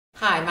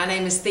Hi, my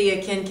name is Thea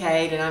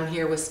Kincaid and I'm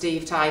here with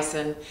Steve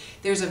Tyson.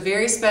 There's a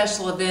very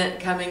special event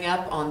coming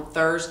up on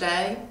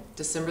Thursday,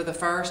 December the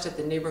 1st at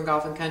the New Bern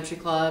Golf and Country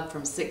Club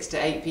from 6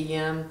 to 8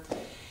 p.m.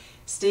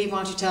 Steve,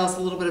 why don't you tell us a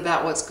little bit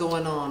about what's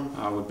going on?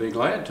 I would be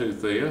glad to,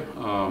 Thea.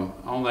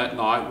 On that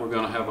night we're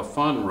going to have a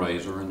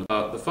fundraiser. And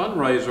the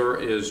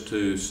fundraiser is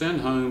to send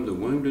home the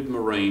wounded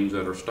Marines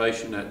that are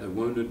stationed at the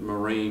Wounded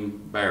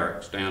Marine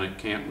Barracks down at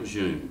Camp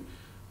Lejeune.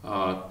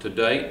 To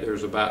date,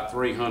 there's about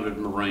 300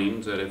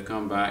 Marines that have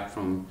come back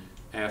from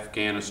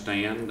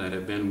Afghanistan that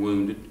have been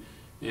wounded.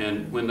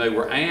 And when they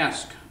were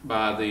asked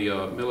by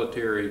the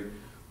Military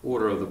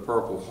Order of the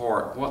Purple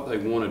Heart what they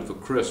wanted for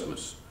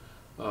Christmas,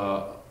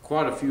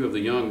 quite a few of the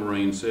young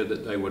Marines said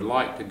that they would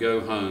like to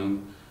go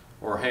home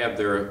or have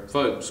their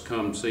folks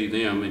come see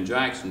them in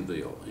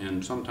Jacksonville.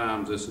 And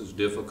sometimes this is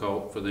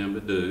difficult for them to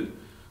do.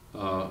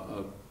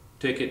 A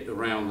ticket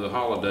around the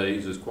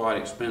holidays is quite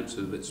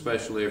expensive,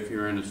 especially if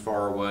you're in as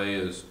far away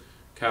as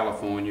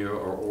California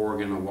or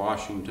Oregon or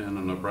Washington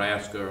or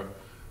Nebraska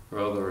or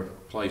other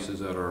places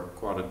that are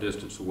quite a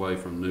distance away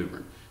from New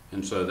Bern.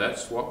 And so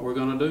that's what we're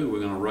going to do. We're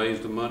going to raise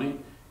the money,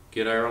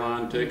 get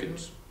airline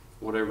tickets,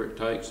 whatever it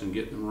takes, and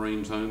get the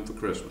Marines home for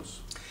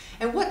Christmas.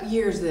 And what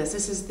year is this?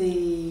 This is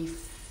the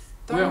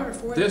third or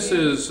fourth this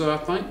year? is, I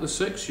think, the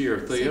sixth year,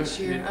 Thea. Sixth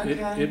year,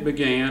 okay. It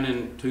began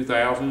in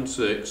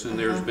 2006, and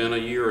there's been a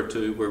year or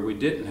two where we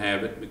didn't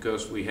have it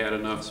because we had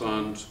enough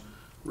funds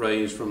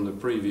raised from the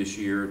previous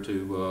year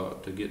to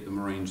get the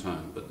Marines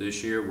home. But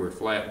this year we're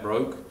flat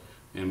broke,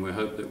 and we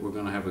hope that we're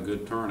going to have a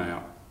good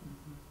turnout.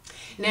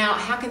 Now,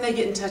 how can they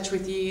get in touch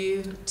with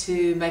you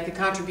to make a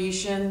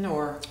contribution?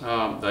 Or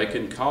they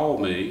can call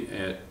me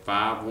at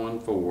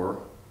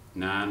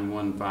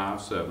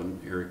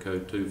 514-9157, area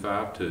code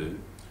 252,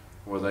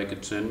 or they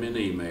could send me an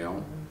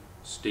email,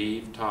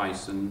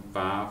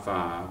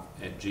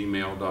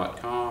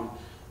 stevetyson55@gmail.com.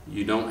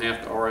 You don't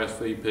have to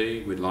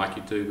RSVP. We'd like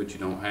you to, but you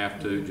don't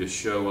have to. Just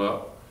show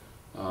up.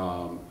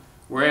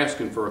 We're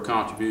asking for a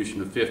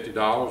contribution of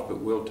 $50, but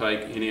we'll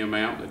take any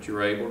amount that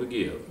you're able to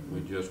give.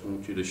 We just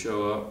want you to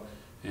show up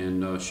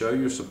and show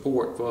your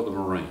support for the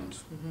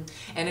Marines.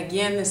 And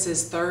again, this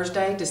is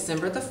Thursday,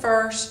 December the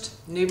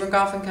 1st, New Bern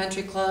Golf and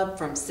Country Club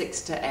from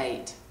 6 to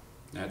 8.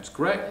 That's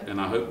correct, and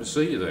I hope to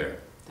see you there.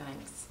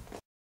 Thanks.